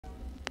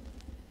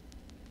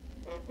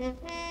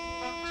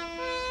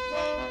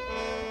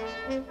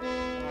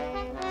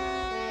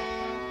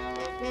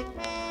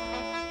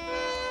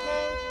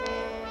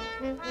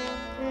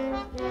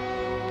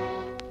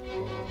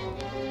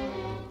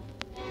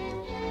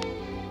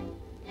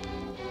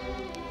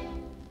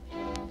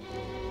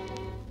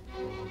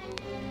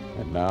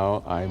And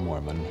now I,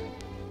 Mormon,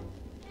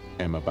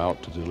 am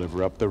about to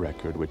deliver up the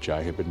record which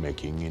I have been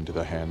making into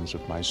the hands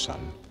of my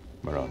son,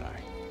 Moroni.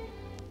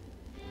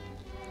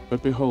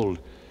 But behold,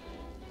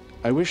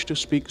 I wish to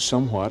speak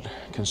somewhat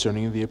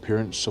concerning the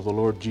appearance of the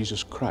Lord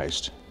Jesus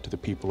Christ to the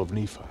people of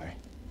Nephi.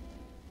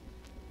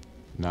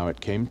 Now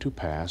it came to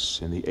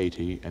pass in the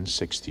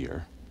 86th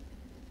year,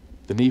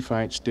 the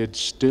Nephites did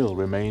still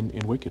remain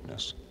in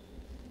wickedness,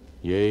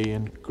 yea,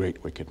 in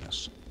great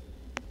wickedness,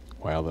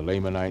 while the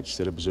Lamanites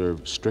did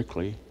observe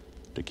strictly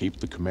to keep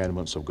the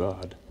commandments of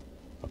God,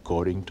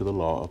 according to the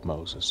law of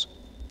Moses.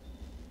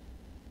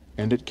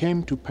 And it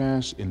came to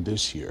pass in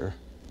this year,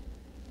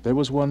 there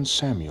was one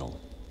Samuel,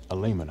 a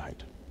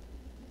Lamanite,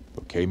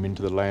 who came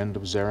into the land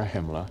of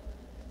Zarahemla,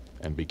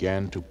 and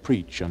began to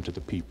preach unto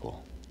the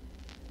people.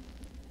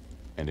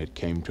 And it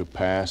came to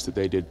pass that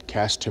they did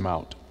cast him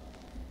out,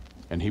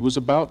 and he was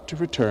about to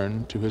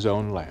return to his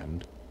own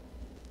land.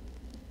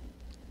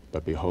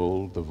 But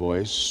behold, the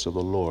voice of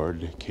the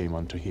Lord came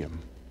unto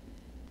him,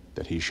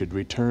 that he should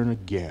return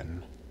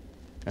again,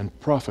 and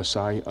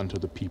prophesy unto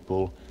the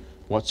people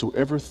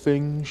whatsoever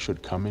thing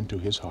should come into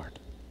his heart.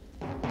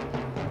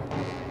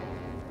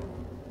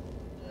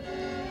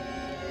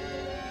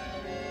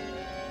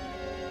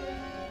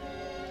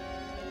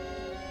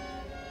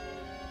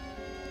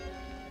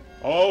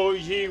 O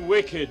ye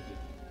wicked,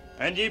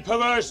 and ye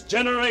perverse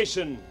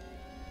generation,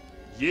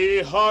 ye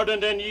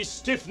hardened and ye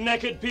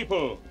stiff-necked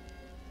people,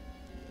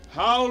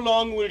 how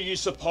long will ye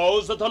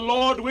suppose that the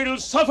Lord will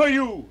suffer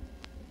you?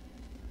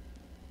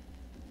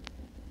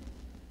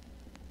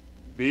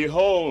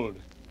 Behold,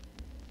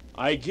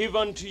 I give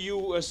unto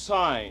you a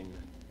sign.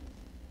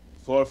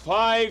 For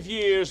 5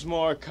 years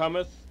more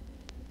cometh,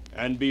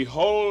 and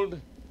behold,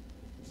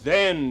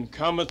 then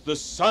cometh the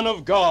Son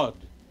of God,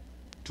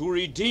 to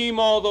redeem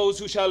all those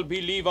who shall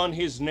believe on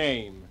his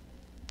name.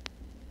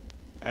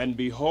 And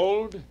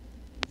behold,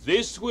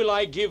 this will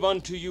I give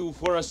unto you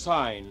for a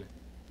sign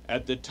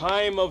at the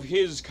time of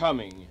his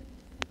coming.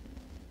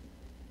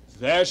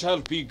 There shall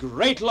be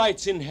great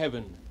lights in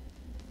heaven,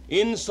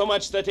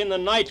 insomuch that in the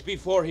night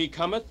before he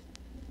cometh,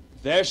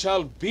 there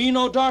shall be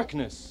no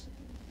darkness,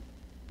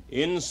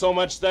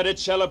 insomuch that it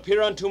shall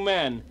appear unto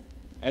man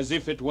as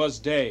if it was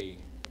day.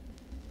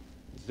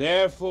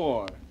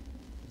 Therefore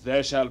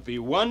there shall be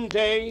one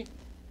day,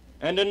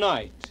 and a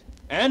night,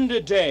 and a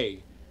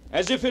day,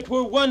 as if it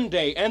were one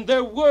day, and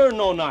there were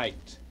no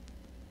night.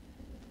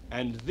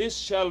 And this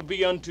shall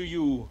be unto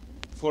you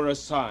for a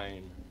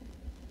sign.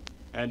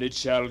 And it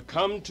shall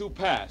come to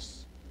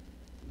pass,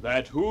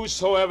 that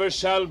whosoever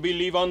shall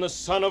believe on the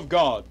Son of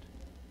God,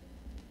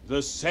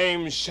 the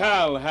same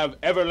shall have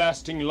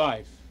everlasting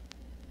life.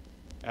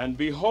 And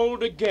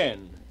behold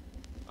again,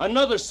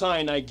 another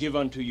sign I give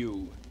unto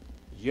you,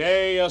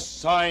 yea, a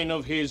sign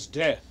of his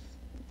death.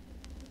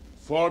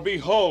 For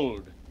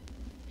behold,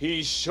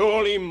 he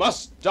surely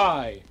must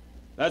die,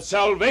 that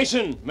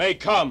salvation may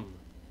come.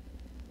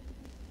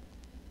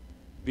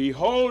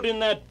 Behold, in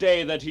that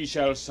day that he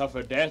shall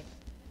suffer death,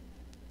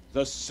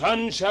 the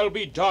sun shall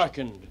be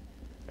darkened,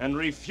 and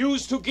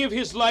refuse to give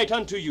his light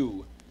unto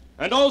you,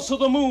 and also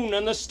the moon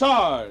and the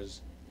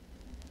stars.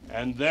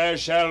 And there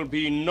shall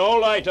be no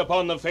light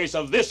upon the face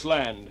of this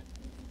land,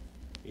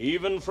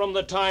 even from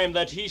the time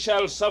that he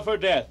shall suffer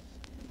death,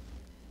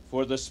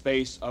 for the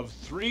space of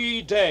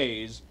 3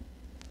 days,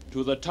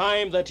 to the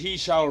time that he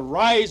shall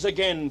rise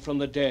again from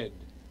the dead.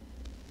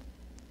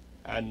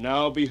 And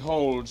now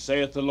behold,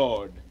 saith the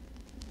Lord,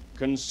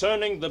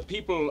 concerning the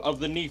people of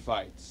the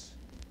Nephites,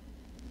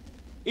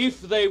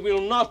 if they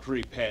will not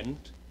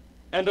repent,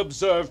 and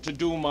observe to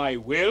do my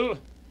will,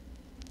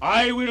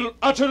 I will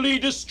utterly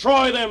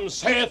destroy them,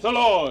 saith the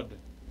Lord,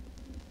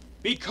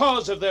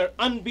 because of their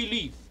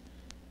unbelief,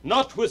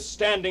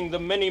 notwithstanding the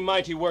many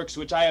mighty works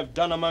which I have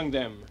done among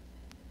them.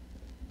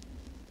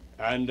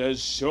 And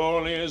as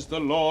surely as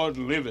the Lord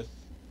liveth,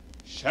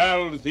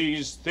 shall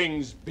these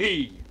things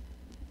be,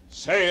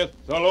 saith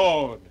the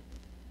Lord.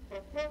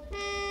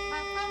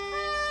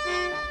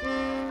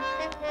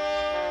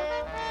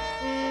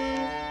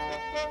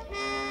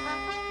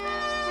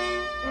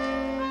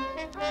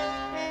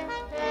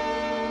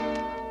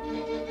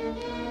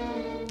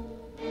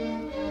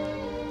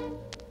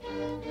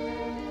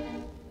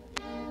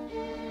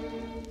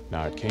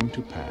 Now it came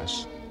to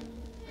pass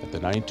that the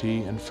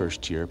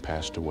 91st year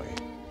passed away,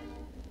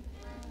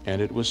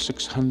 and it was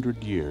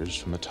 600 years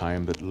from the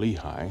time that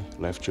Lehi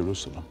left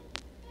Jerusalem.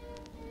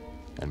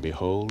 And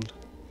behold,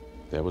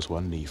 there was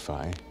one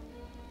Nephi,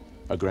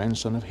 a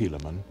grandson of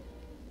Helaman,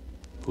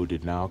 who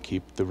did now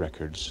keep the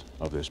records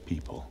of this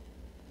people.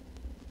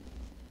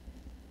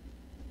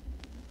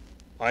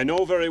 I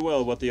know very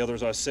well what the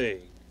others are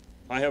saying.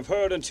 I have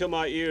heard until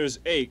my ears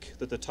ache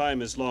that the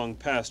time is long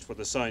past for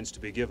the signs to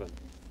be given.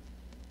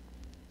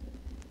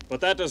 But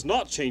that does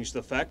not change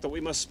the fact that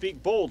we must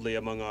speak boldly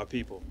among our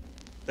people.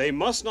 They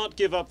must not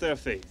give up their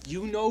faith.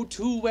 You know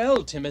too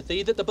well,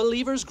 Timothy, that the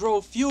believers grow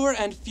fewer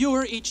and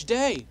fewer each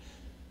day.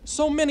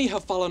 So many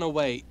have fallen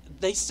away.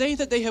 They say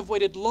that they have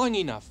waited long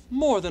enough,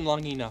 more than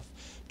long enough,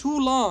 too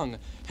long,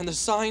 and the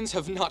signs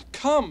have not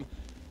come.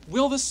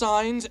 Will the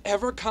signs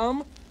ever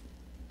come?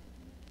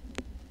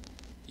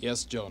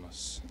 Yes,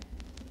 Jonas.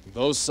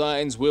 Those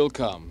signs will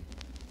come,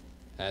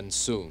 and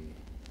soon.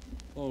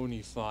 Oh,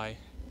 Nephi,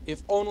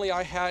 if only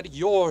I had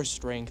your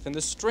strength and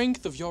the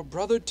strength of your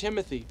brother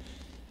Timothy.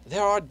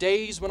 There are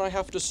days when I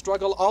have to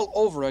struggle all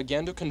over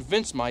again to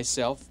convince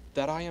myself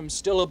that I am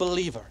still a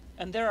believer.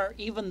 And there are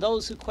even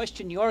those who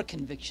question your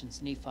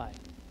convictions, Nephi.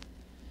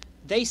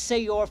 They say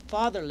your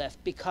father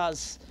left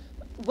because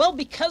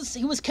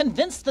he was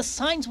convinced the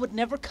signs would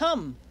never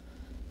come,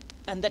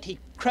 and that he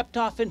crept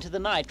off into the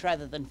night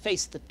rather than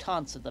face the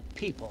taunts of the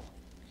people.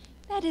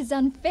 That is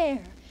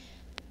unfair.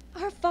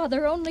 Our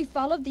father only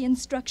followed the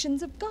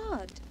instructions of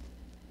God.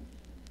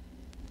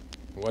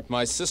 What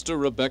my sister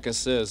Rebecca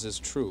says is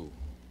true.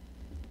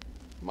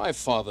 My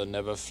father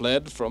never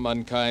fled from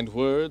unkind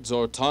words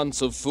or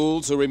taunts of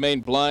fools who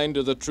remain blind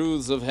to the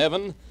truths of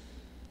heaven.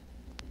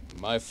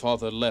 My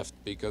father left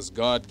because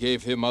God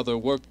gave him other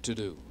work to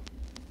do.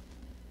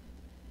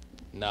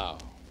 Now,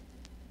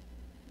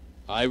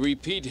 I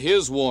repeat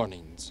his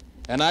warnings,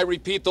 and I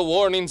repeat the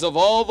warnings of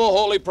all the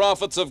holy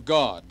prophets of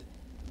God.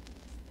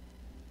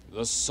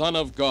 The Son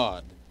of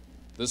God,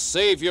 the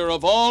Savior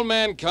of all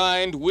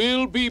mankind,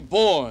 will be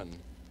born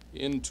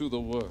into the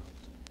world.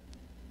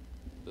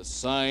 The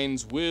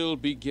signs will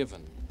be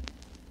given.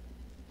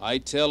 I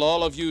tell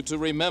all of you to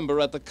remember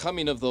at the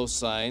coming of those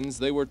signs,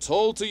 they were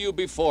told to you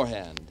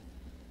beforehand,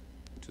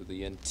 to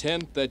the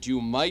intent that you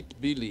might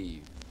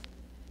believe.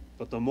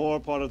 But the more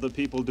part of the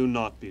people do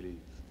not believe.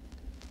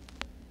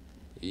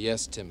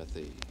 Yes,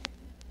 Timothy,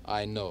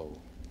 I know.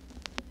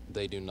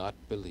 They do not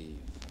believe.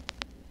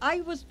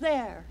 I was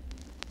there.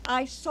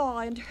 I saw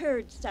and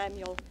heard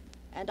Samuel,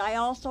 and I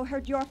also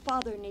heard your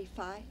father,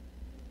 Nephi.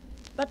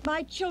 But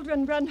my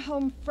children run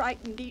home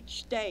frightened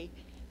each day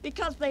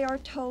because they are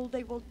told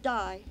they will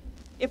die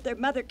if their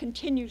mother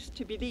continues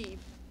to believe.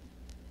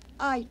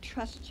 I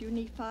trust you,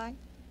 Nephi,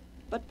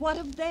 but what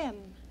of them?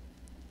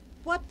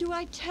 What do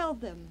I tell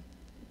them?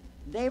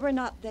 They were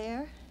not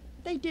there.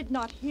 They did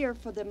not hear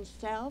for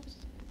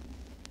themselves.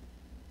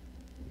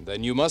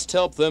 Then you must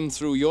help them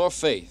through your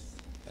faith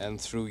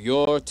and through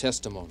your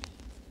testimony.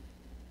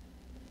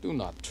 Do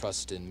not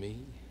trust in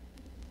me.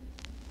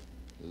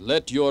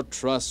 Let your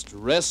trust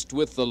rest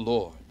with the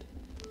Lord.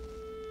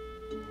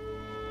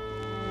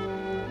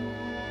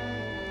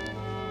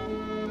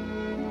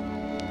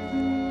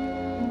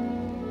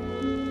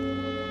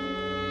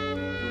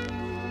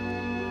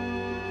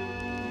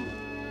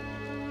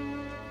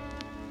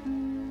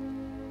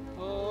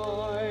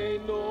 I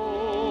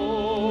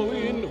know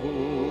in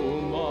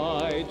whom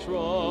I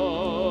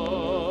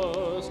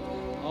trust.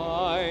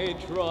 I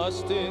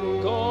trust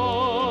in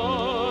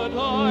God.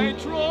 I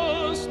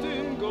trust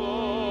in God.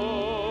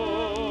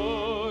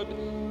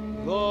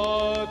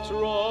 The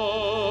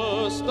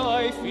trust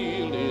I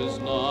feel is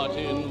not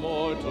in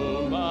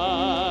mortal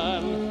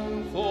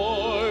man,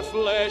 for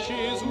flesh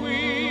is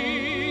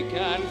weak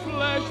and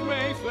flesh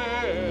may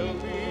fail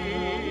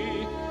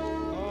me.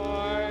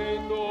 I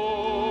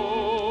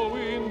know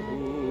in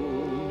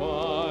whom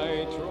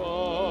I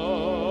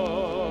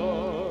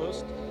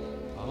trust.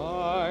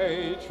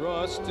 I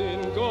trust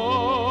in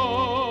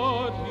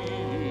God, He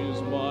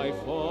is my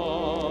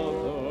Father.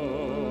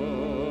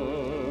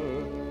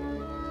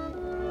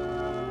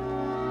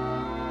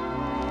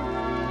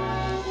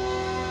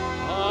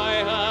 I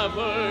have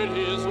heard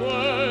His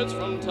words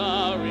from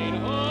towering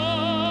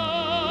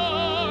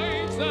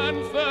heights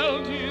and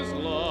felt His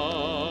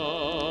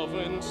love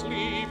in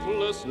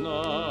sleepless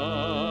nights.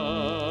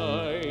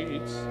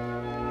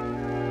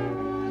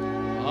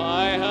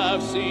 I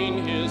have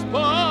seen His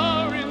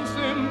power in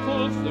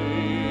simple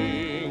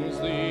things,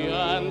 the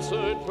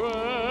answered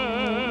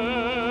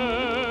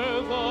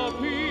prayer, the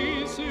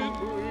peace it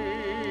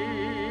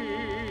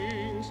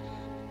brings.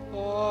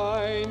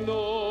 I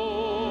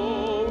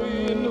know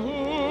in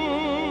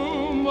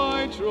whom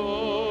I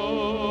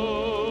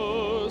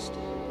trust.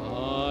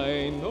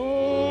 I know.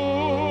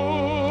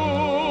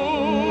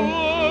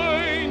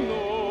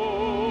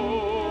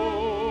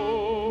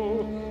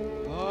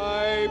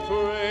 I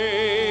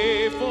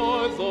pray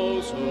for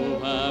those who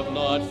have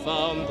not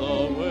found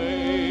the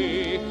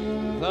way,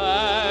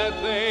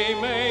 that they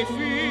may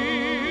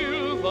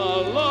feel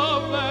the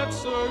love that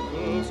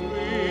circles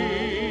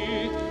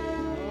me.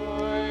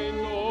 I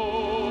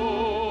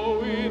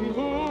know in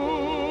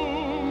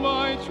whom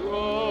I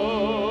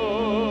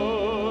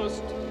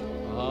trust.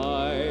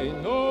 I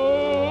know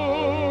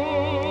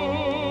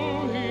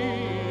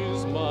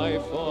He's my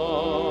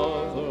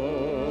Father.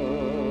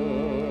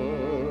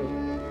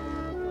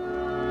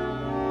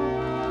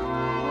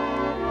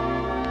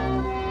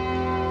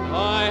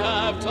 I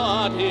have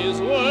taught His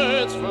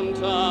words from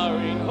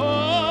towering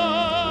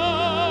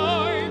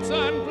heights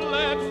and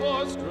bled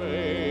for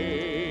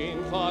stray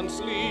upon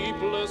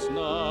sleepless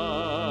nights.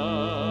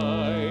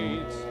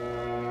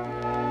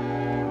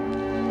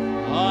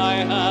 I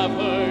have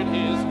heard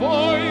his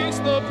voice,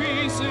 the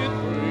peace it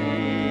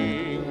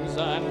brings,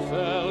 and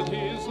felt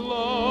his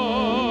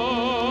love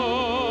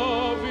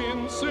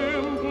in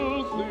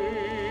simple things.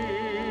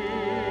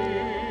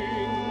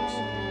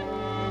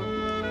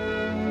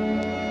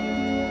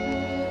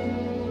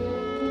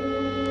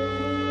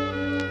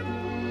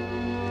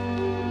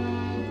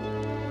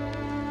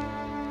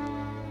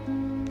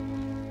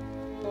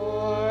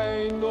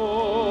 I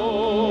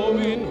know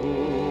in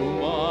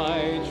whom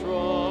I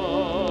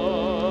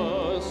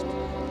trust.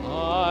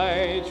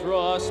 I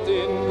trust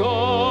in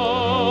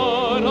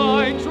God.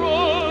 I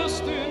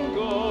trust in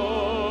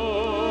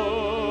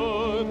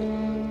God.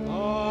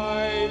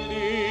 I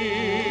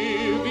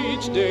live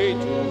each day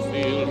to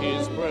feel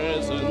his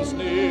presence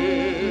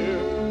near,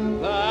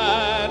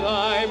 that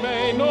I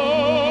may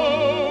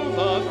know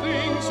the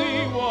things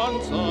he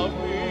wants of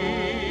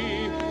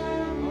me.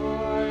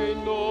 I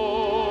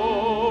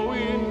know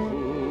in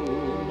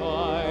whom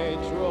I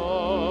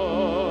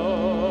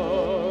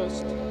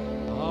trust.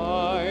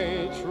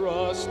 I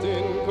trust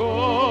in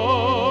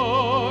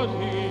God,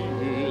 he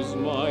is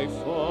my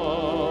Father.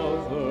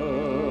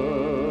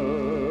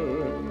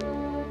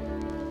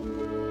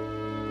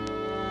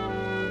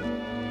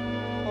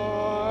 I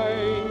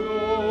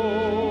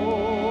know,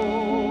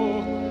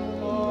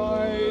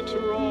 I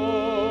trust.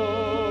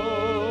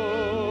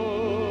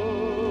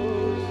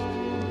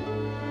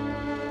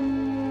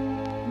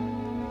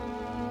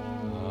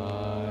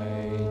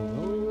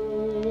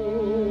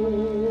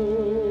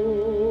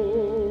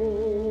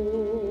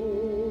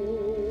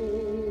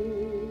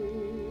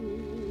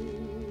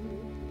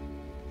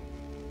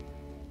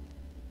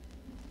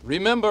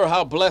 Remember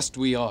how blessed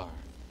we are.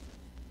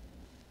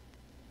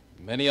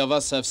 Many of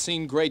us have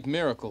seen great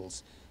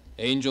miracles.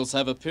 Angels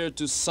have appeared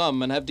to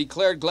some and have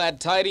declared glad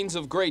tidings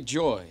of great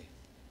joy.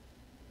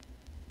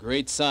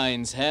 Great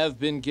signs have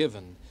been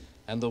given,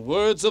 and the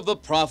words of the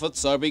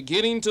prophets are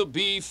beginning to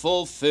be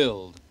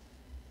fulfilled.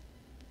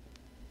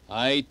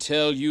 I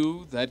tell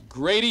you that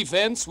great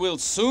events will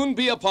soon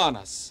be upon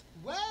us.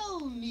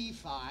 Well,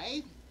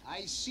 Nephi,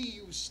 I see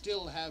you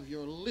still have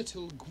your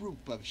little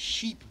group of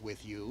sheep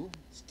with you.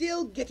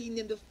 Still getting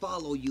them to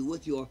follow you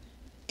with your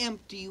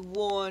empty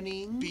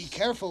warnings. Be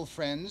careful,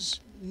 friends.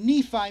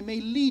 Nephi may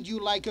lead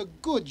you like a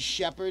good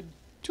shepherd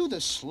to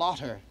the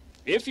slaughter.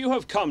 If you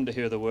have come to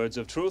hear the words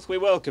of truth, we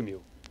welcome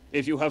you.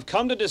 If you have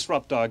come to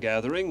disrupt our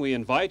gathering, we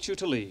invite you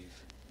to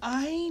leave.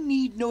 I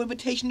need no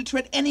invitation to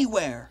tread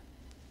anywhere.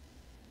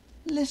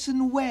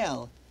 Listen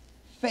well,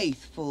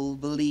 faithful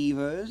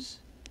believers.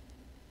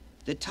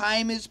 The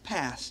time is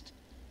past,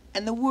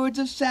 and the words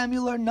of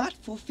Samuel are not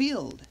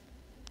fulfilled.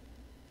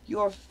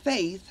 Your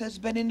faith has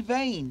been in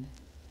vain.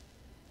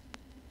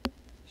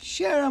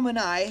 Sherem and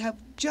I have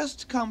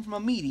just come from a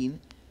meeting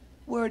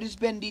where it has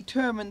been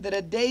determined that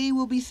a day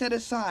will be set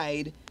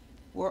aside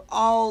where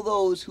all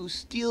those who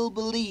still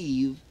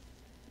believe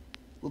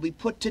will be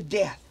put to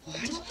death.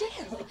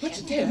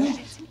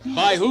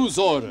 By whose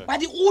order? By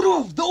the order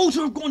of those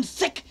who have gone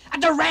sick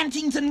at the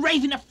rantings and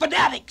raving of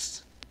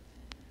fanatics,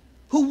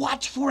 who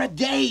watch for a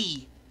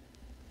day,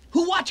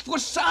 who watch for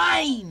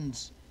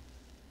signs,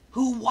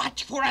 who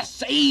watch for a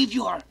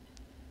Savior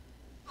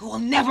who will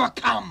never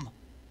come.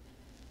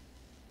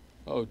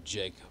 Oh,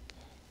 Jacob,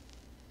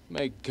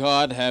 may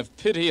God have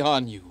pity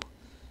on you.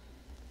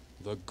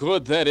 The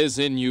good that is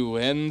in you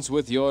ends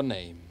with your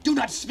name. Do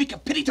not speak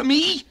of pity to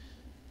me.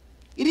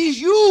 It is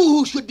you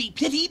who should be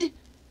pitied.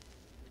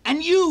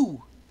 And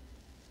you.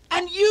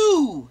 And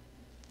you.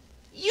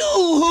 You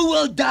who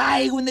will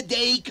die when the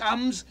day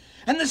comes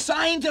and the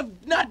signs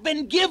have not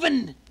been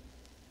given.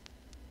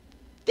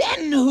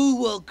 Then who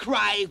will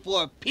cry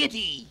for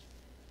pity?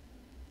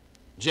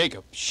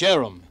 Jacob,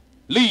 Sherem,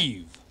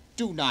 leave.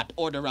 Do not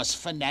order us,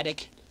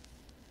 fanatic.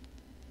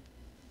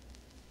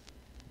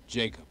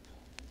 Jacob,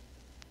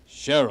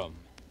 Sherem,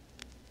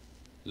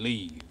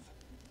 leave.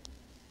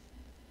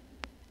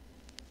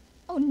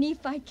 Oh,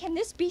 Nephi, can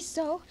this be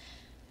so?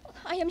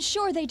 I am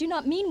sure they do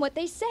not mean what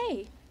they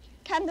say.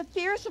 Can the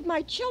fears of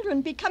my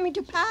children be coming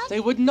to pass? They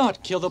would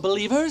not kill the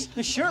believers.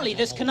 Surely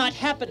this cannot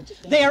happen.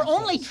 They are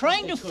only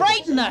trying to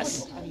frighten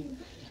us.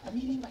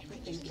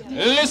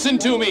 Listen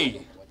to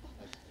me.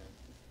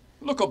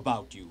 Look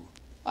about you.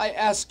 I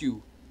ask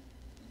you,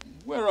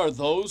 where are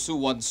those who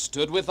once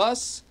stood with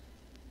us?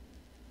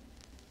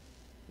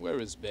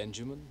 Where is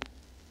Benjamin?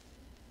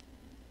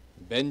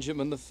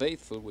 Benjamin the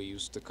faithful, we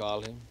used to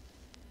call him.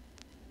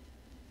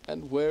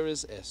 And where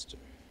is Esther?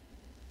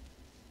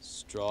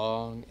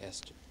 Strong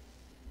Esther.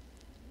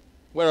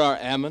 Where are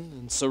Ammon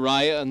and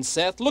Sariah and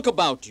Seth? Look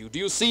about you. Do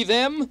you see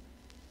them?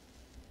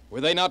 Were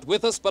they not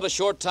with us but a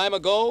short time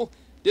ago?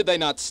 Did they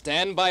not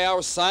stand by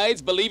our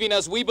sides, believing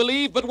as we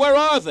believe? But where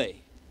are they?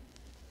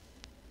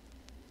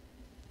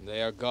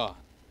 They are gone.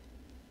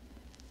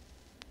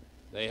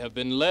 They have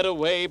been led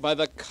away by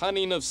the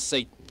cunning of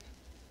Satan.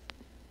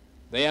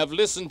 They have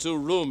listened to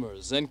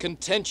rumors and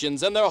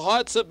contentions, and their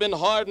hearts have been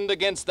hardened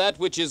against that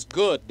which is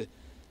good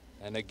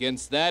and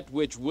against that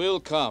which will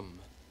come.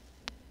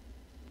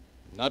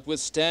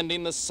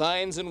 notwithstanding the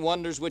signs and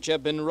wonders which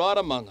have been wrought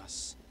among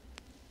us,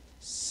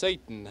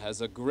 Satan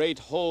has a great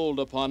hold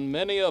upon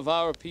many of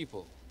our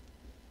people.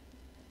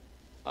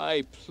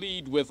 I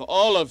plead with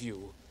all of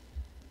you,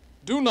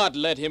 do not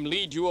let him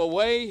lead you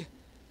away.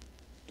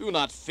 Do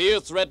not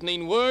fear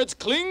threatening words.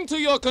 Cling to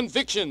your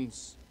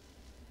convictions.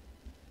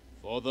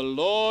 For the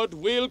Lord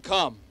will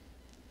come.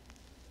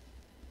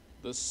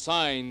 The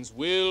signs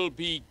will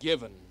be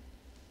given.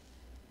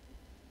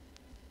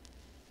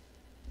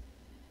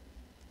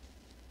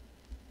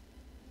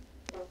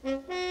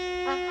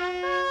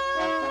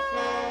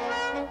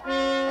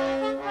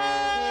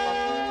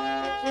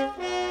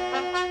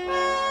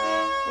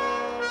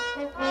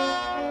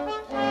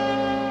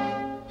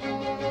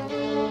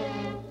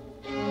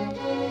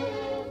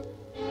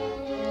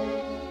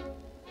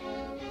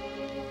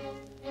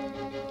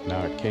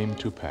 Now it came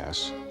to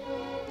pass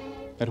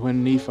that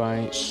when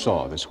Nephi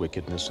saw this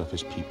wickedness of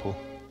his people,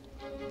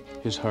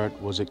 his heart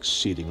was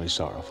exceedingly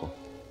sorrowful.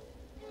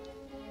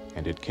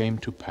 And it came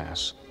to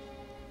pass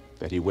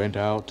that he went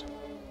out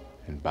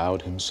and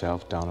bowed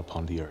himself down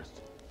upon the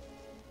earth,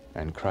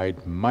 and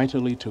cried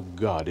mightily to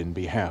God in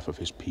behalf of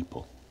his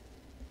people,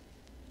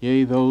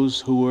 yea,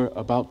 those who were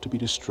about to be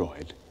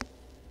destroyed,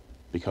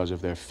 because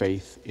of their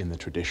faith in the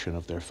tradition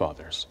of their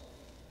fathers.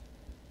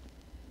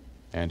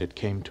 And it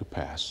came to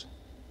pass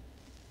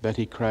that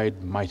he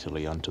cried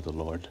mightily unto the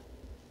Lord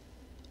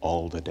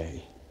all the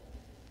day.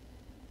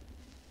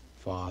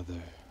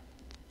 Father,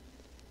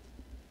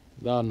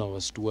 thou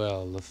knowest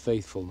well the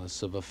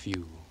faithfulness of a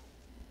few.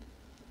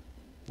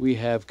 We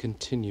have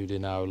continued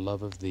in our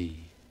love of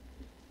thee,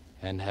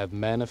 and have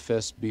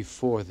manifest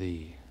before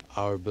thee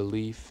our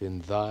belief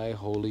in thy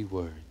holy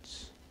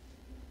words.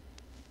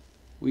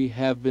 We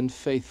have been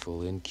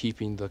faithful in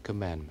keeping the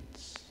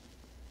commandments.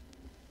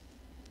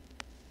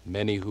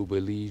 Many who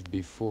believed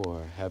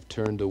before have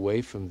turned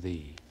away from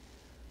thee,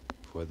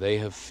 for they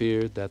have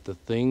feared that the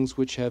things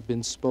which have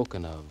been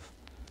spoken of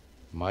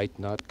might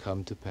not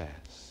come to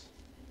pass.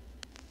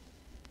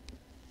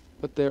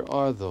 But there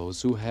are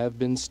those who have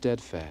been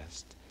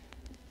steadfast,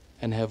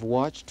 and have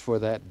watched for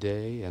that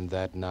day and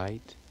that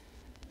night,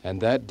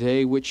 and that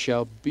day which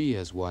shall be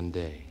as one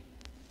day.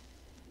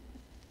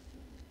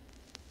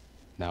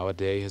 Now a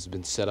day has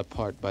been set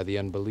apart by the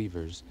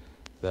unbelievers,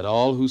 that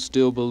all who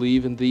still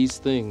believe in these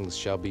things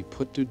shall be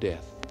put to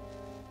death,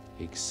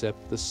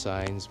 except the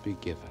signs be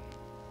given.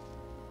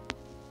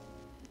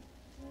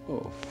 O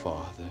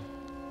Father,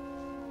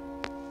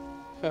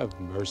 have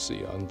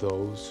mercy on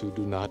those who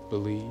do not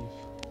believe.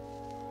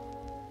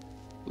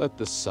 Let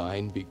the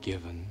sign be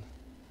given,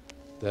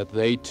 that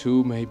they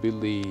too may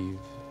believe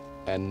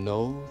and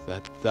know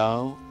that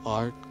thou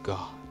art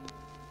God.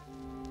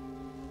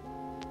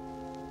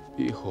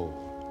 Behold,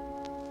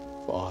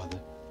 Father,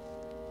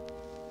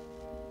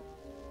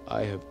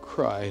 I have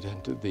cried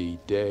unto thee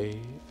day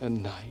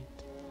and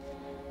night,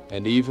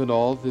 and even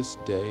all this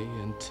day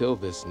until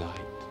this night.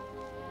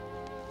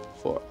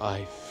 For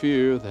I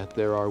fear that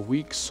there are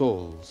weak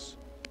souls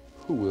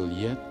who will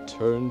yet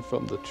turn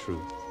from the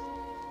truth.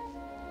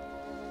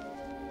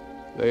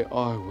 They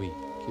are weak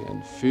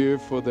and fear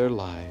for their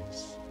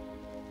lives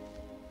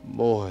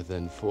more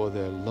than for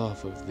their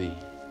love of thee.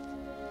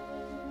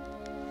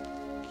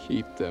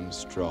 Keep them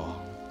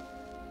strong.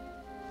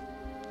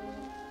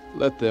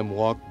 Let them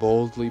walk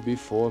boldly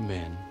before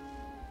men,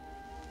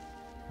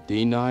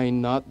 denying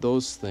not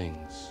those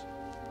things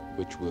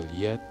which will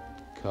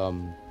yet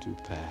come to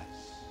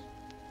pass.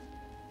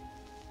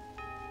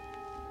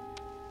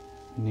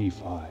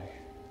 Nephi,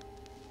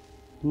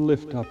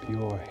 lift up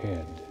your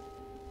head,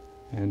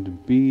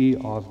 and be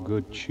of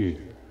good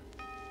cheer.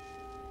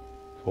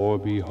 For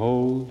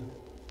behold,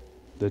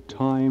 the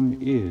time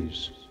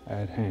is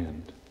at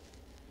hand,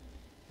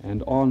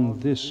 and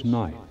on this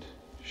night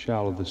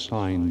shall the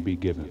sign be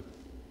given.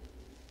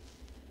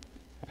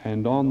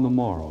 And on the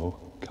morrow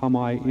come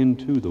I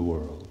into the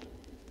world,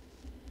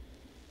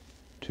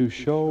 to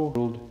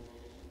show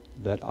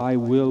that I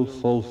will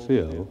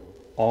fulfill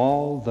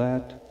all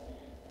that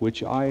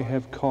which I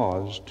have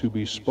caused to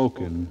be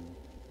spoken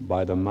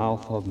by the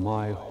mouth of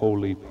my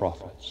holy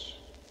prophets.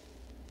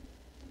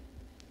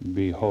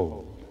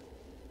 Behold,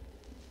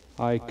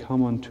 I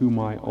come unto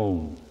my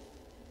own,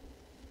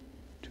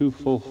 to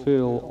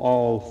fulfill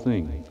all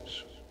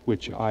things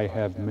which I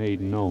have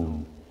made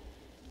known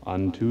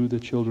unto the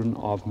children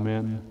of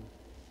men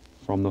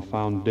from the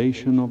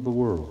foundation of the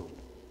world,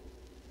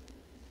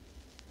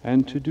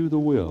 and to do the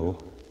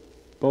will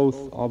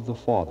both of the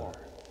Father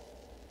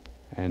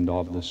and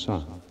of the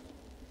Son.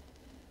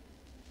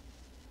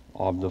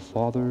 Of the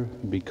Father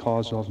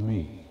because of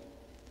me,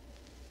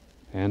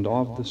 and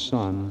of the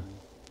Son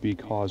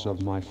because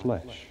of my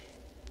flesh.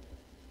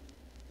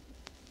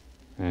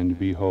 And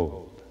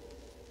behold,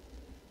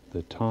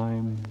 the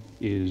time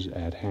is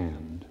at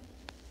hand,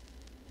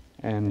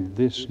 and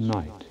this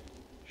night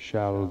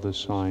shall the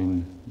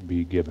sign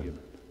be given.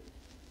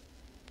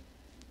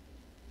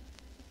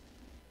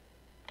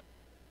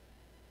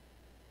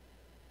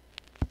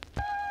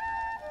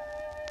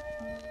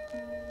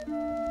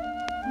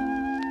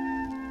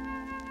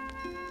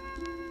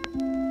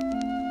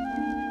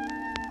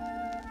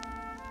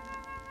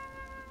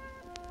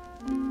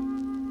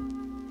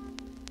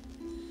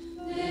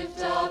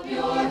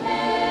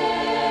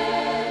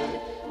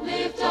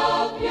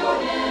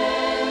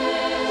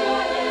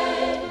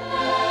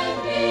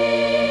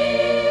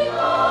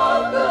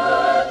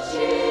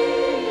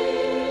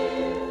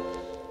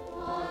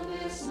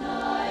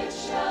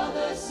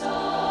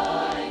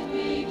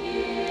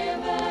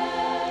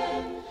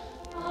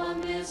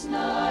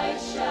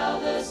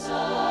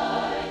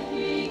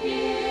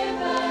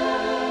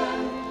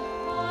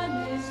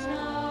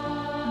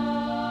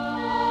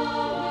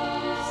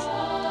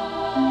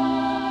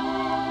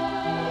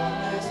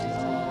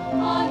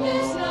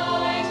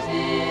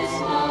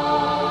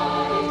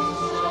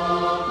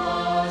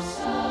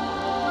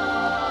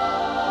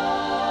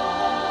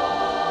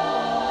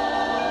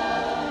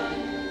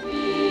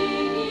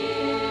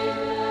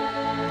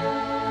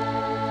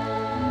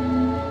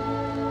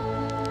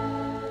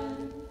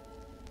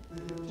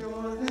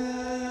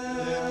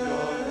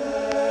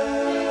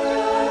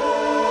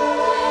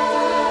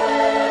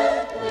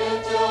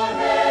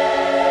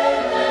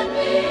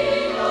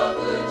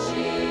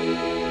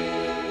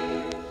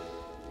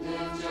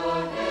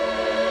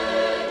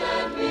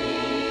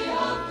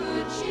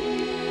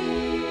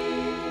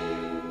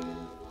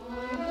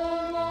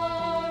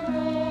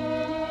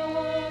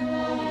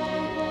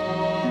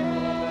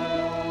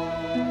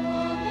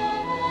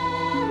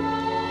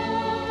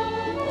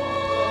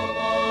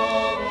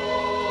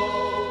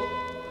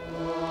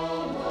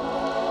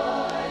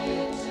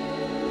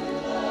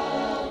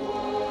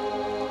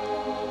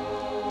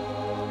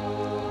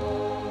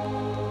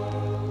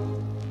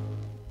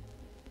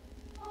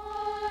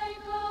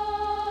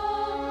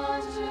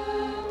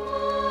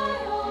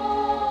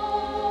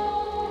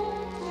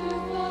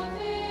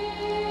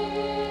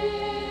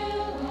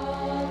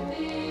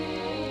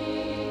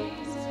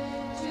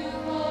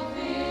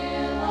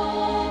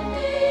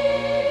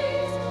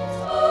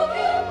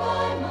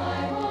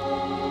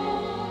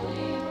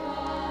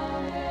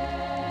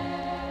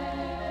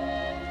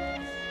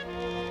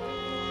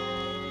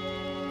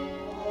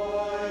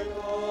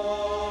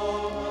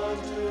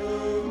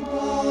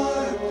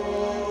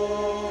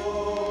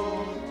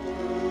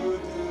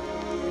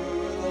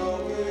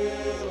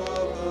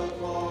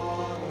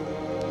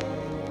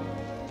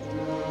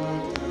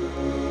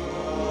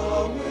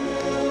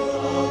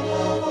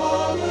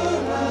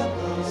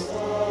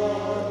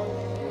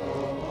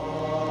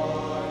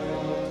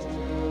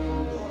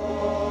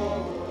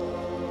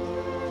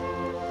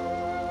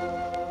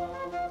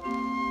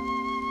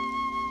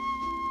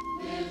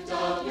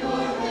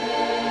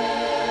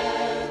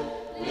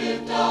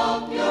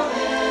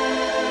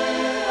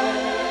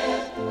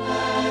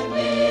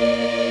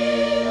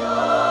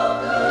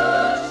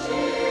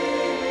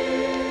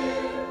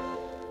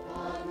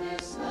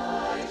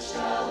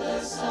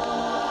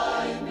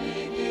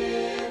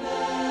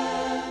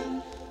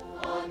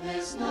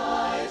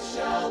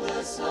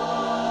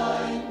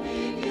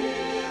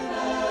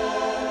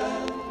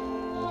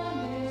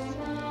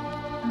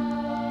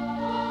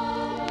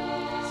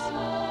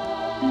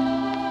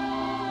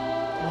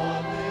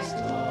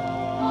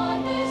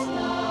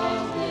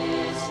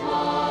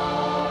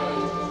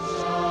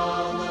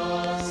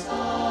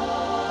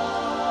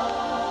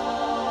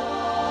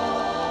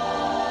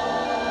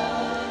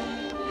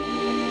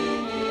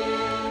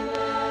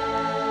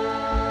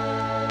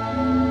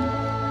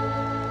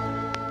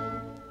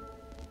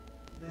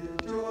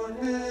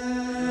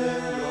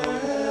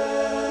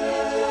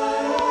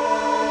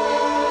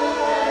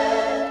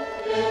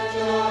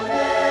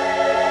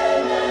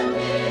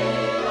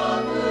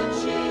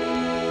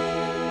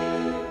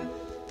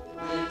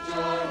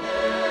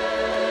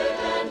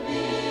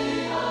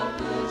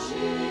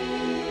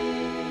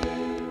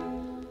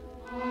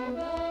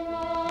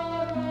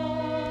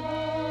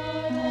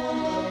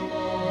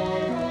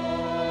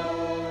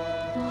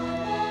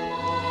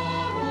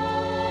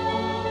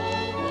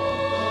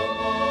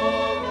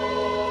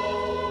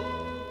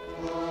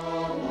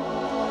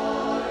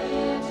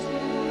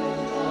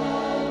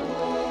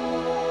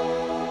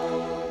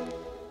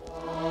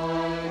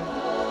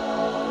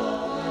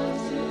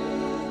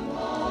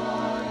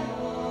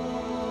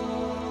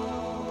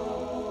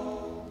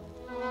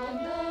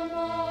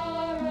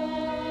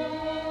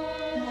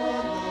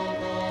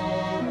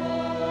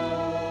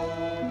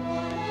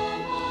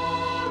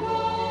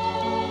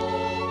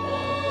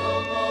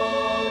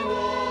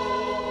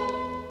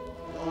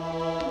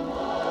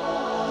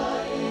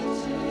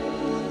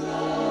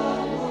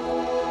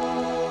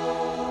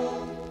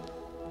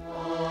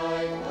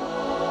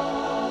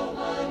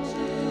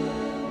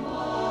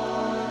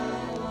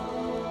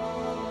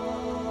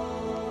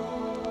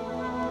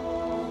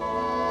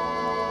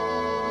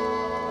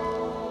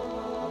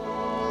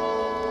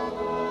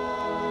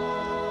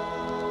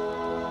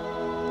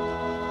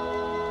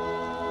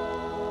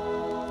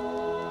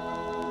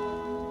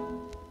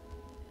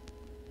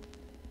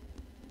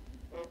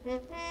 And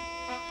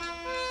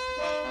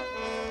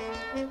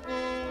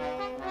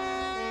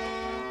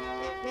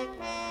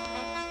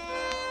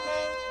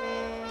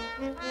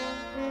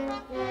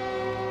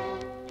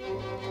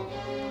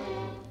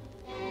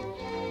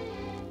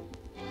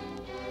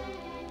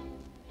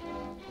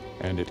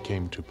it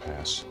came to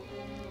pass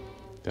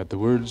that the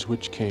words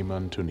which came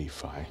unto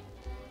Nephi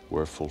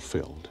were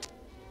fulfilled,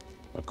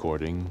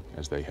 according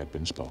as they had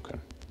been spoken.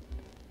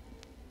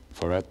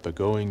 For at the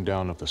going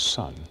down of the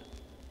sun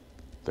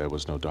there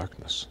was no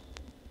darkness.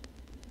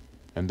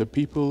 And the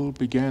people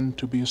began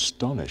to be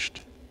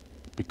astonished,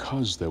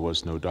 because there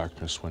was no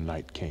darkness when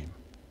night came.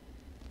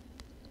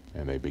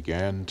 And they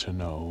began to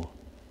know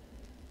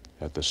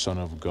that the Son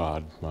of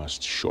God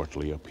must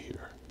shortly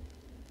appear.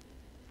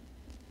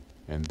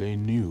 And they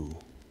knew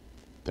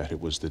that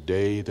it was the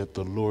day that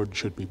the Lord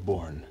should be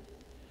born,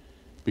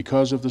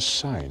 because of the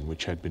sign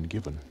which had been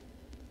given.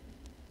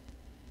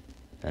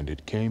 And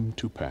it came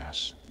to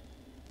pass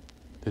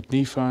that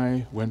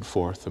Nephi went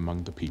forth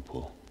among the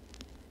people,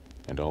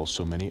 and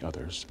also many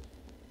others,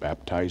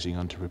 baptizing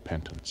unto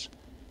repentance,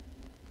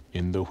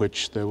 in the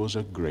which there was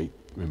a great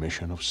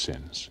remission of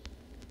sins.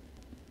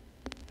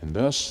 And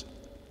thus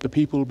the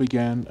people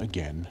began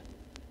again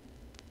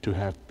to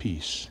have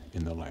peace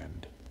in the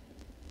land.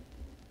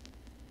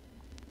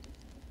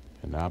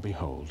 And now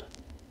behold,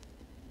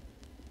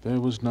 there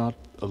was not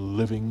a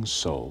living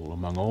soul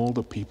among all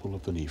the people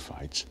of the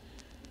Nephites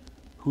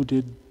who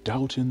did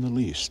doubt in the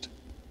least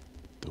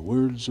the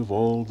words of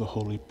all the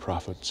holy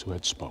prophets who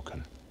had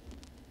spoken.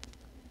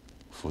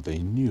 For they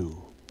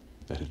knew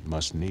that it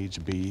must needs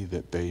be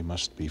that they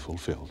must be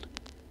fulfilled.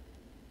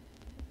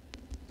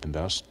 And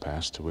thus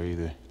passed away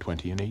the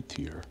 28th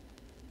year,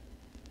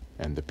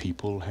 and the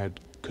people had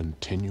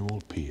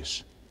continual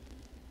peace.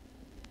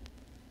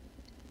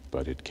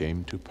 But it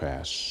came to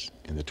pass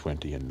in the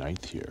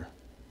 29th year,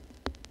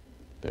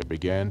 there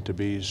began to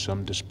be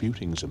some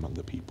disputings among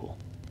the people.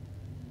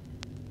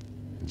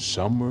 And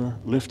some were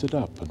lifted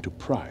up unto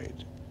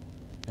pride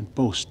and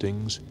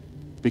boastings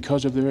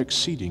because of their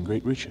exceeding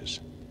great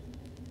riches,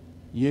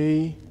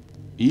 yea,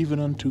 even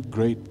unto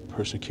great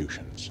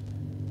persecutions.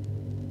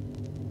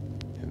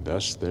 And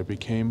thus there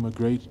became a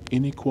great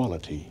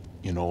inequality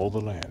in all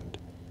the land,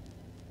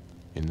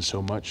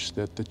 insomuch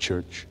that the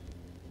church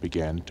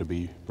began to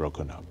be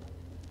broken up.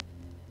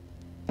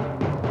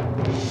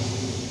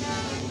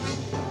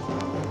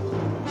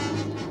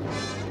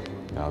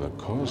 Now the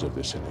cause of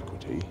this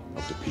iniquity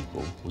of the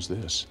people was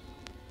this: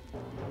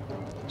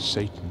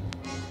 Satan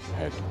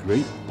had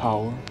great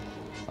power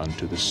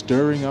unto the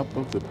stirring up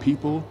of the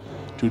people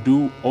to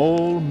do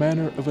all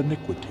manner of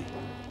iniquity,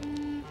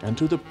 and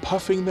to the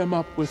puffing them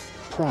up with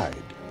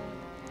pride,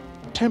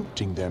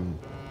 tempting them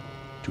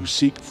to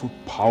seek for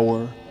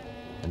power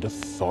and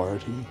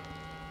authority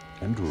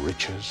and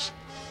riches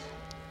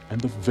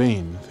and the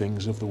vain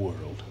things of the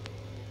world.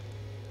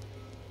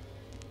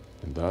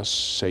 And thus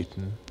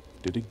Satan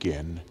did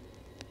again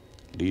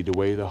lead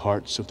away the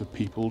hearts of the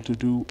people to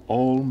do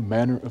all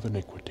manner of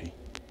iniquity.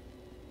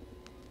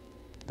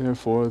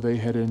 Therefore they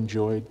had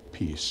enjoyed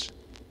peace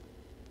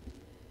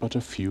but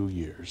a few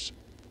years.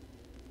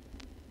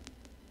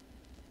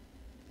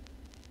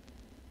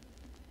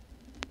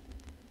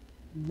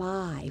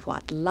 My,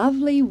 what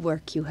lovely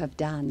work you have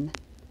done.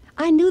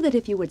 I knew that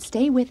if you would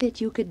stay with it,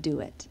 you could do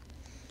it.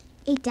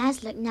 It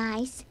does look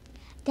nice,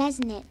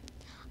 doesn't it?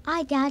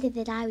 I doubted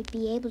that I would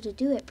be able to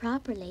do it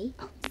properly.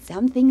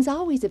 Some things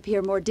always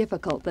appear more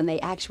difficult than they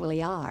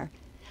actually are.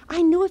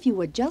 I knew if you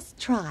would just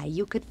try,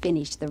 you could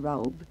finish the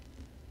robe.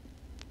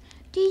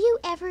 Do you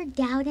ever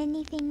doubt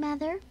anything,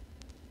 Mother?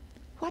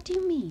 What do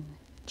you mean?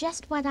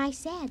 Just what I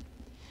said.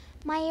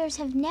 My ears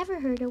have never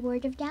heard a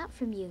word of doubt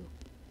from you.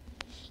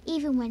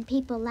 Even when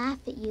people laugh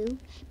at you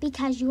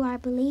because you are a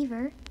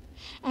believer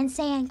and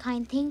say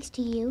unkind things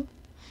to you,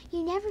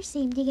 you never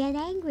seem to get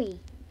angry.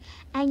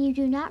 And you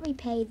do not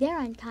repay their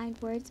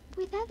unkind words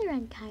with other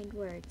unkind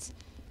words.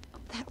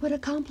 That would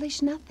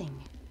accomplish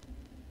nothing.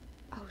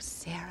 Oh,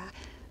 Sarah,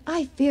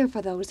 I fear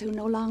for those who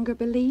no longer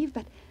believe,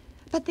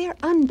 but their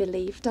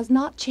unbelief does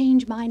not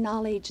change my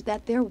knowledge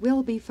that there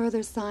will be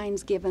further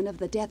signs given of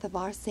the death of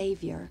our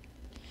Savior.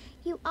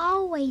 You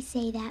always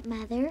say that,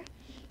 Mother.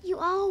 You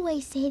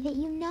always say that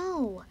you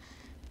know.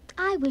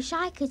 I wish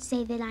I could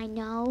say that I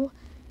know.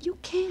 You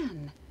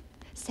can.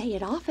 Say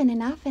it often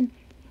enough,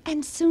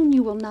 and soon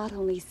you will not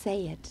only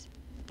say it,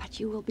 but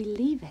you will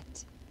believe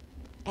it.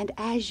 And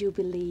as you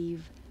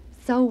believe,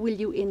 so will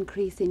you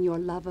increase in your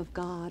love of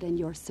God and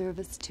your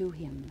service to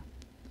Him.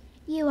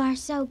 You are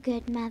so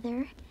good,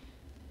 Mother.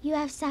 You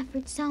have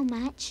suffered so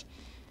much.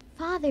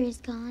 Father is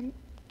gone,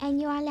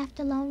 and you are left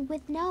alone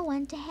with no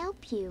one to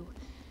help you.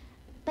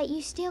 But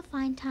you still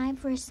find time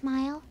for a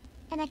smile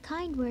and a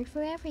kind word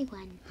for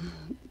everyone.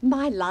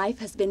 My life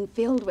has been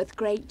filled with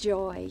great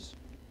joy.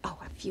 Oh,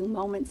 a few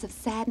moments of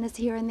sadness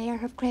here and there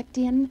have crept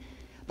in,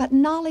 but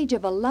knowledge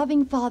of a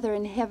loving Father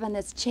in heaven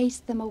has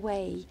chased them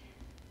away,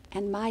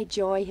 and my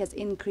joy has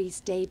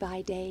increased day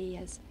by day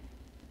as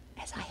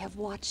I have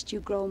watched you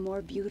grow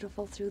more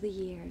beautiful through the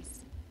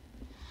years.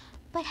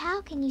 But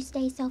how can you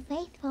stay so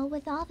faithful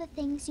with all the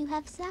things you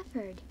have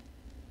suffered?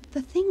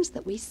 The things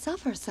that we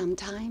suffer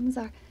sometimes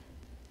are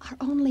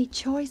only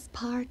choice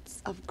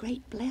parts of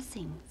great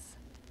blessings.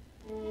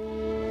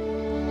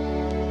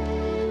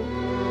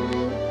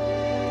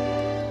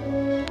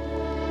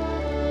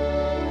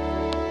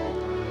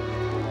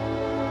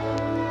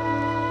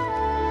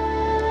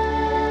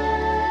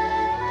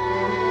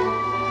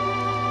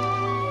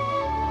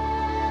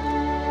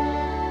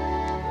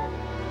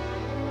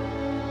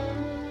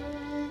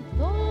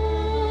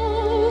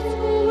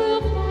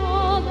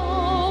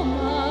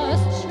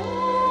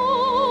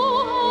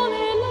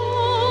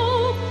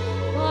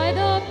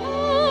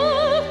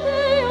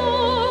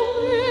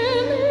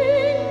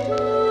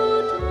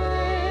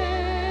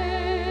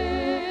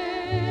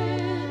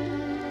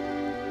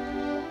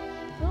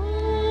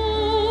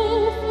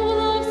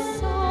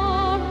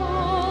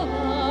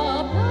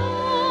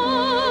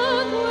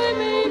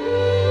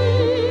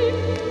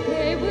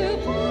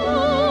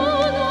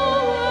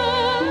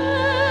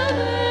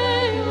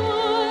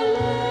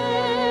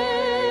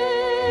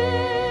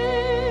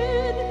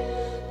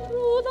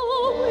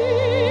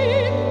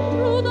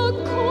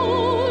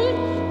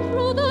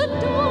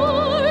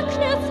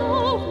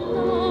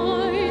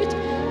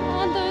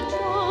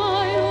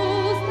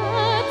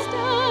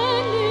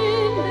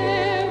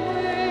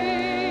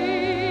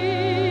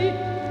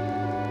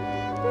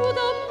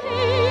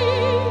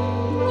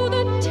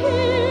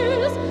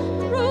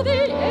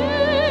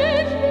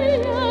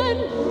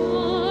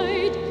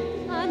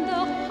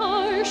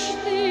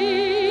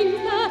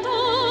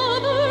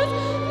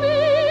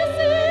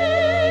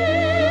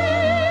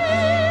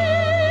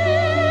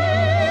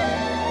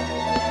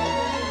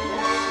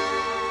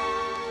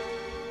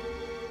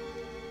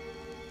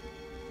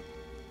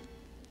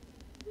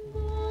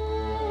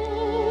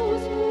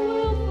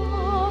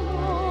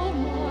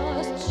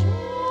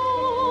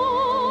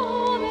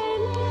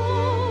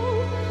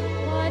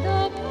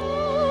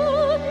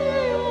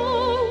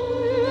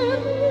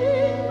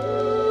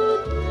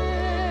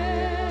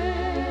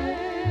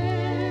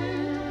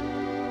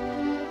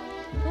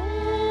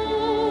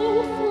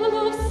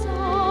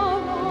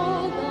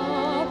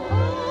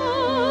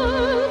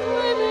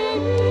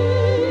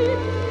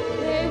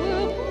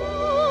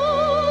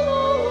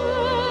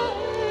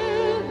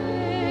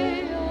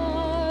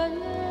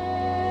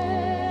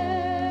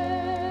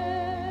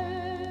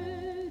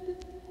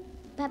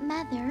 But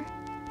Mother,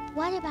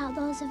 what about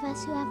those of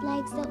us who have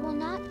legs that will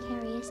not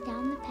carry us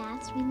down the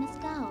paths we must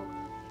go?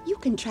 You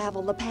can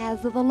travel the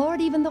paths of the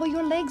Lord even though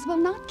your legs will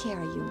not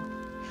carry you.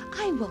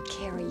 I will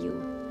carry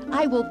you.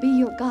 I will be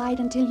your guide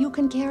until you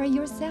can carry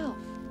yourself.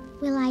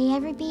 Will I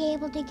ever be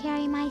able to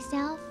carry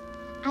myself?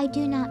 I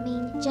do not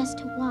mean just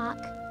to walk.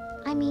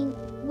 I mean,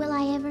 will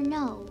I ever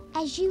know,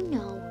 as you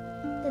know,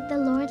 that the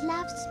Lord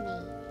loves me?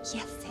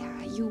 Yes,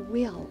 Sarah, you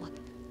will.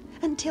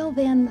 Until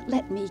then,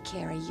 let me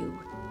carry you.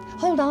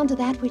 Hold on to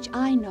that which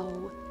I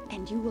know,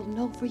 and you will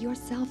know for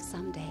yourself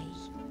someday.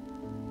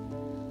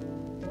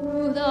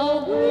 Through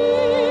the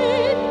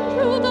wind,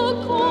 through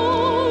the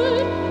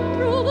cold,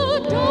 through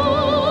the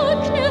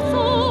darkness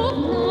of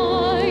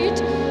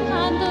night,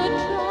 and the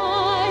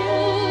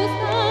trials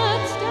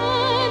that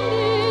stand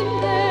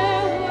in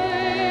their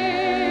way.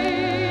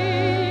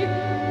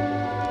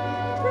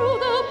 Through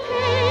the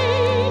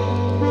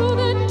pain, through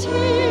the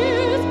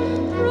tears,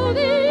 through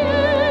the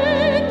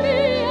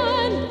envy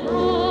and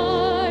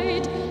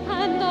pride,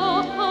 and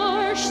the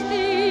harsh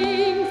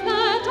things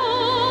that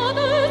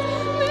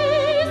others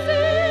may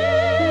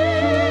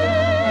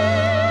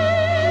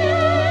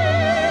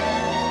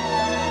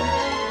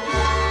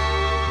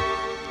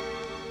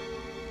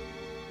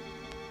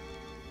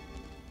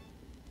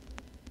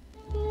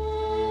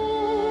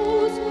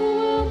Those who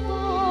will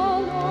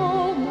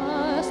follow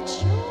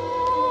must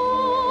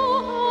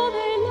show how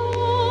they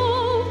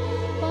love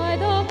by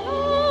the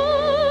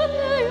path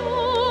they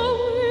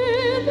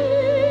are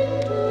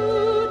willing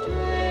to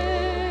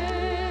tread.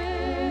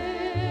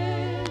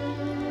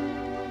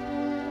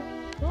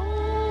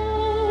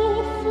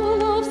 Though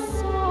full of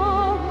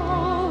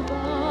sorrow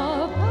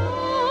the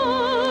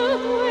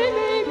pathway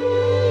may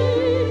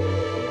be,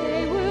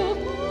 they will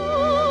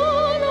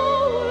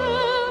follow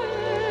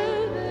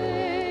where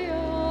they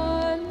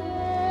are led.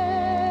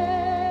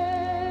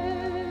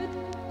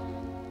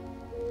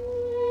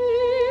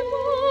 We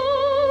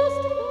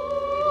must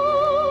follow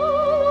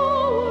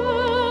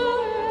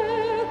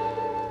where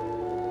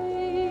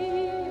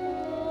we are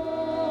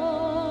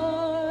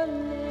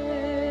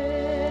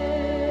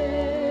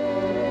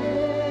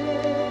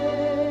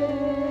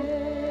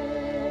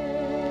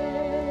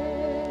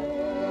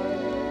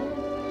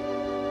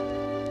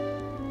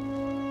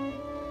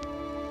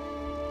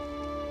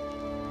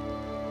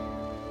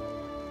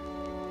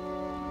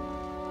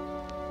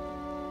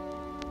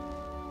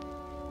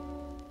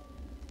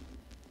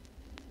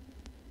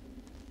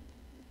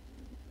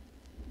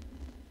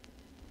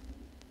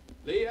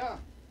Leah?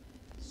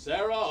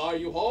 Sarah, are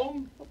you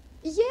home?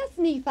 Yes,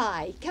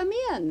 Nephi, come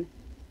in.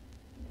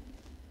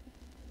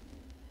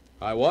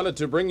 I wanted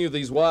to bring you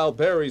these wild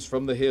berries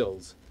from the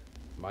hills.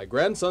 My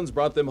grandsons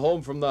brought them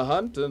home from the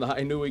hunt, and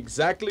I knew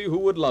exactly who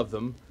would love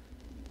them.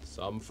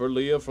 Some for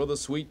Leah for the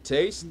sweet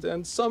taste,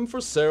 and some for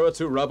Sarah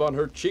to rub on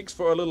her cheeks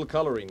for a little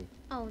coloring.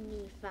 Oh,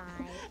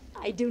 Nephi.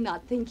 I do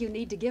not think you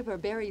need to give her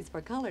berries for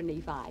color,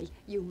 Nephi.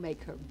 You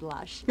make her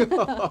blush.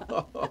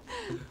 I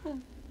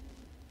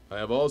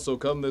have also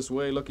come this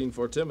way looking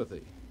for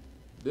Timothy.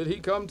 Did he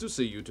come to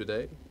see you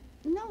today?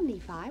 No,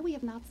 Nephi, we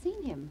have not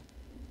seen him.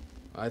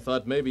 I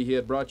thought maybe he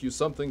had brought you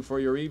something for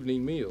your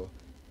evening meal.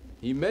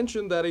 He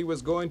mentioned that he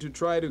was going to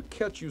try to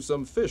catch you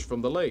some fish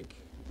from the lake.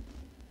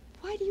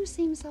 Why do you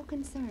seem so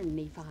concerned,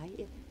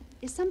 Nephi?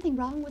 Is something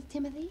wrong with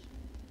Timothy?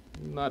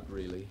 Not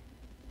really.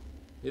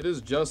 It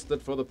is just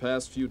that for the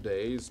past few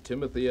days,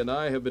 Timothy and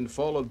I have been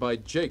followed by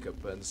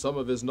Jacob and some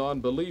of his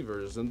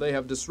non-believers, and they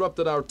have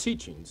disrupted our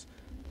teachings,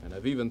 and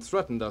have even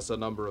threatened us a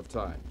number of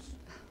times.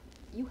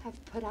 You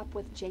have put up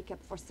with Jacob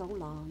for so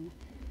long.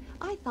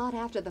 I thought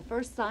after the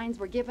first signs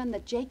were given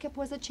that Jacob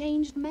was a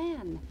changed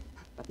man,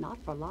 but not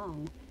for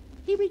long.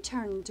 He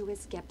returned to his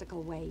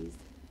skeptical ways.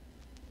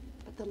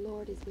 But the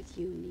Lord is with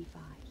you, Nephi.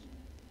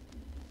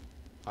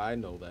 I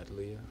know that,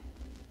 Leah.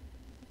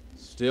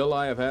 Still,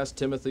 I have asked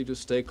Timothy to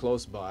stay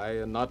close by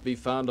and not be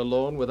found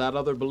alone without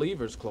other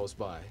believers close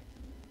by.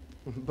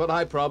 But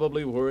I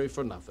probably worry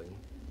for nothing.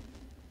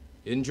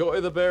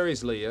 Enjoy the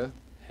berries, Leah,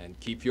 and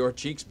keep your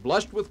cheeks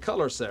blushed with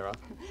color, Sarah.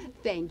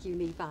 Thank you,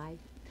 Nephi.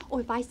 Oh,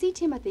 if I see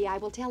Timothy, I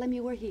will tell him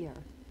you were here.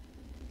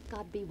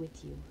 God be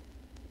with you.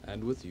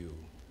 And with you.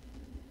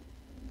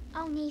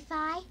 Oh,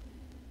 Nephi.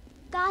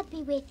 God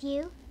be with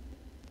you.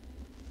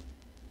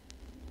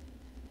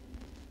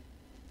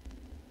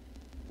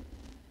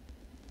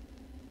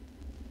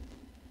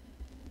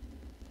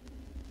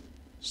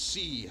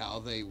 See how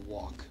they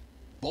walk,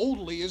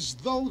 boldly as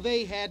though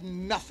they had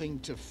nothing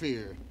to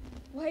fear.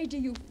 Why do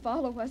you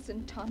follow us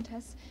and taunt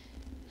us?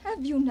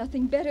 Have you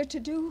nothing better to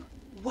do?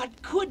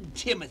 What could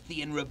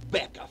Timothy and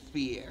Rebecca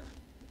fear?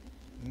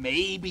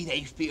 Maybe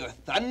they fear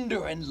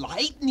thunder and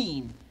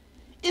lightning.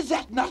 Is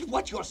that not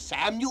what your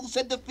Samuel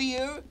said to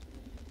fear?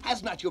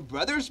 Has not your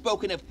brother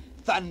spoken of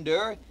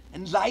thunder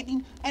and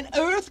lightning and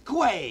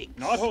earthquakes?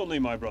 Not only,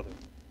 my brother.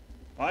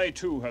 I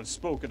too have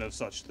spoken of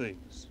such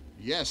things.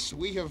 Yes,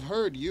 we have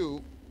heard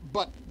you,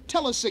 but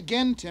tell us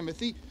again,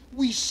 Timothy.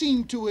 We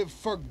seem to have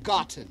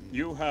forgotten.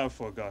 You have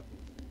forgotten.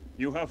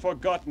 You have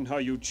forgotten how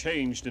you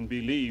changed and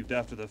believed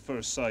after the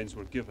first signs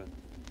were given.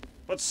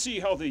 But see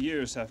how the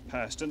years have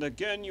passed, and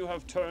again you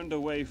have turned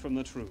away from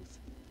the truth.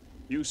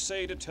 You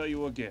say to tell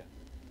you again.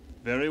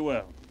 Very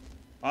well.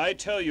 I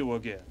tell you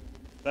again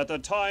that the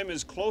time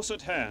is close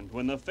at hand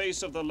when the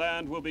face of the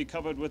land will be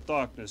covered with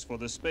darkness for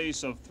the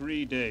space of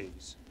 3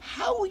 days.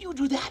 How will you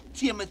do that,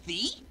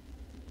 Timothy?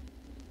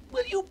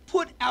 Will you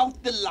put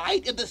out the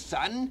light of the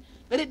sun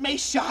that it may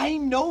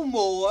shine no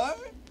more?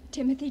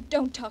 Timothy,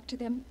 don't talk to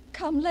them.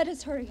 Come, let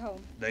us hurry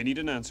home. They need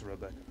an answer,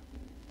 Rebecca.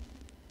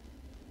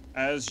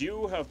 As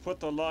you have put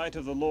the light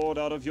of the Lord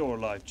out of your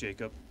life,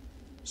 Jacob,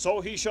 so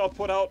he shall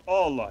put out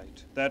all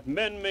light, that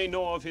men may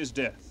know of his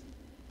death.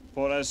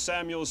 For as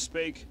Samuel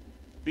spake,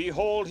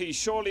 behold, he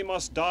surely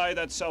must die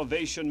that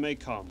salvation may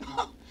come.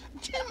 Oh,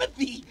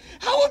 Timothy,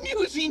 how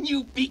amusing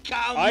you've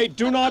become! I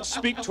do not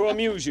speak to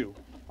amuse you.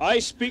 I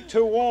speak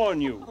to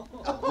warn you.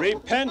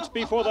 Repent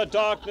before the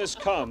darkness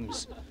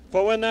comes,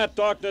 for when that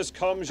darkness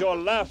comes, your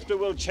laughter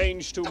will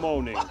change to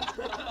moaning.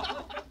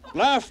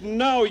 Laugh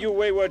now, you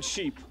wayward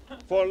sheep,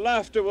 for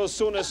laughter will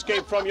soon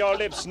escape from your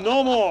lips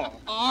no more.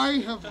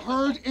 I have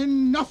heard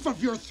enough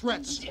of your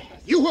threats.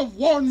 You have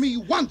warned me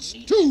once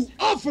too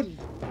often.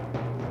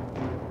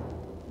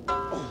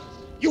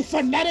 You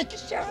fanatic!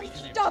 Sheriff,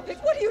 stop it!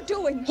 What are you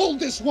doing? Hold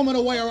this woman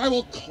away or I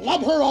will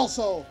club her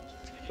also.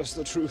 Does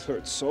the truth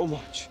hurt so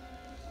much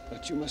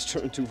that you must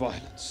turn to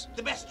violence?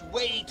 The best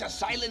way to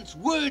silence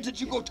words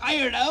that you grow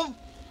tired of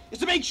is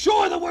to make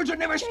sure the words are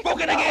never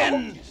spoken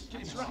again.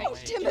 That's right. Oh,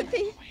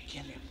 Timothy.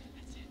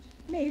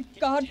 May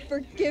God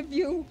forgive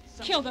you.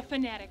 Kill the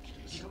fanatic.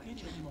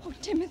 Oh,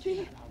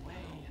 Timothy.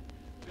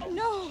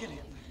 No.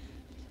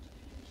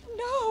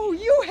 No,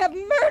 you have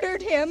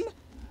murdered him.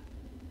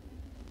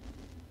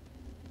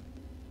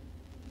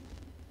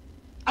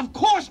 Of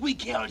course we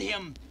killed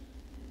him.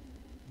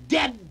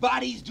 Dead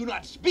bodies do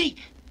not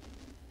speak.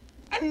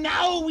 And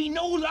now we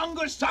no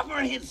longer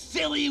suffer his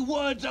silly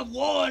words of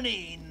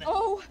warning.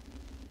 Oh,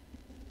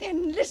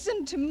 then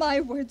listen to my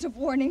words of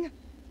warning.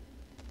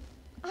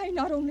 I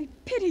not only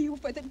pity you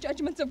for the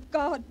judgments of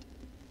God,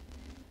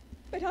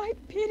 but I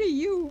pity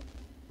you.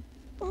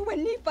 For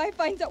when Nephi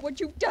finds out what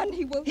you've done,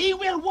 he will... He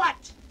will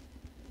what?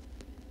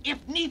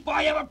 If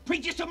Nephi ever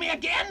preaches to me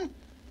again,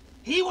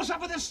 he will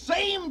suffer the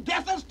same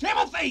death as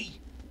Timothy.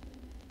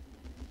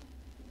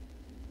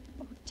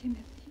 Oh,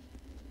 Timothy.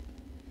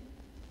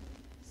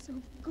 So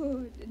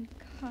good and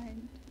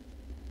kind.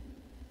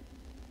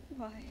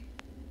 Why?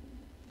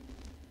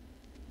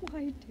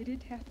 Why did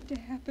it have to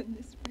happen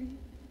this way?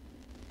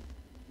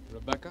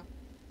 Rebecca?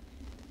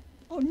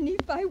 Oh,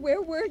 Nephi,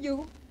 where were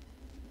you?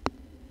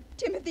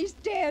 Timothy's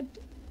dead.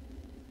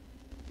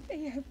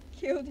 They have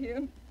killed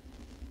him.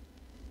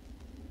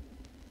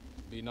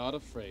 Be not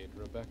afraid,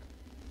 Rebecca.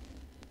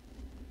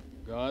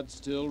 God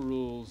still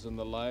rules in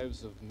the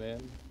lives of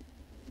men,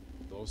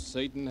 though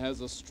Satan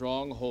has a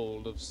strong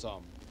hold of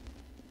some.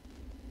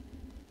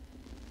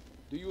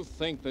 Do you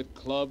think that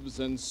clubs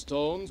and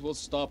stones will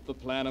stop the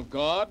plan of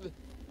God?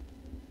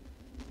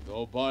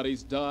 Though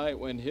bodies die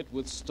when hit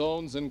with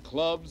stones and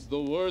clubs,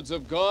 the words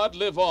of God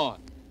live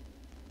on.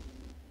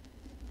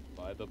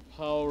 By the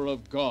power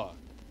of God,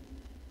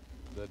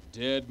 the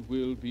dead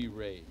will be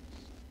raised.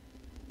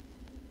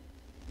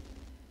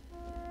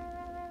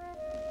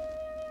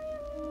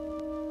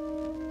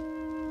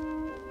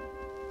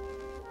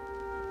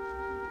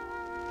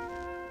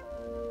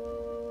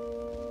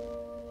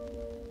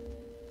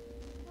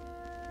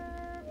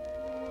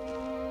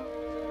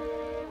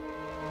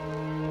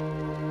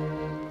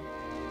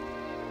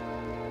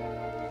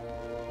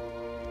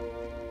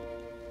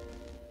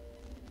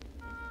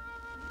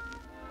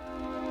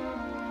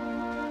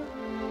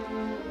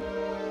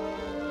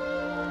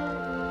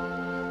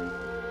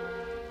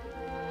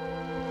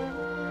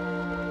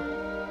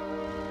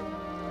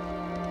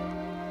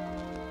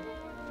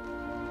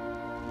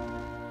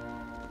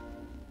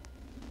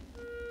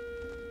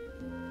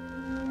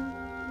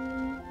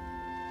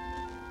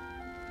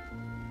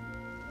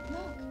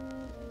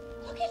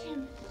 Look at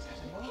him.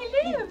 He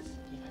lives.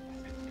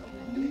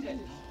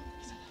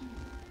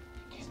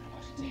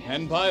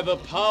 And by the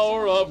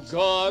power of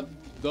God,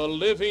 the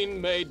living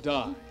may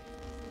die.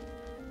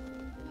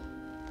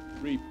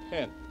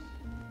 Repent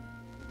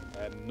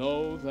and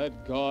know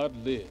that God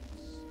lives.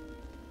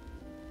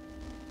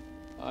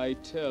 I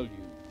tell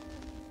you,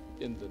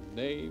 in the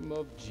name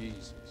of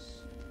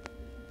Jesus,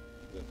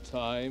 the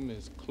time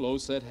is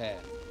close at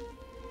hand.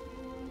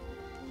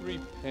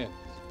 Repent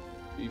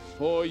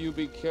before you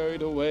be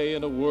carried away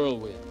in a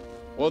whirlwind,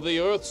 or the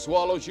earth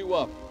swallows you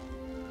up.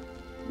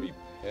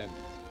 Repent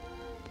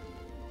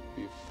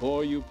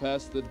before you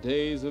pass the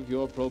days of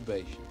your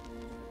probation.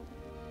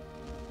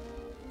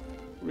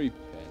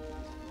 Repent.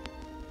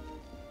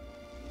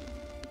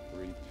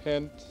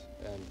 Repent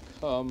and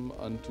come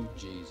unto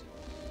Jesus.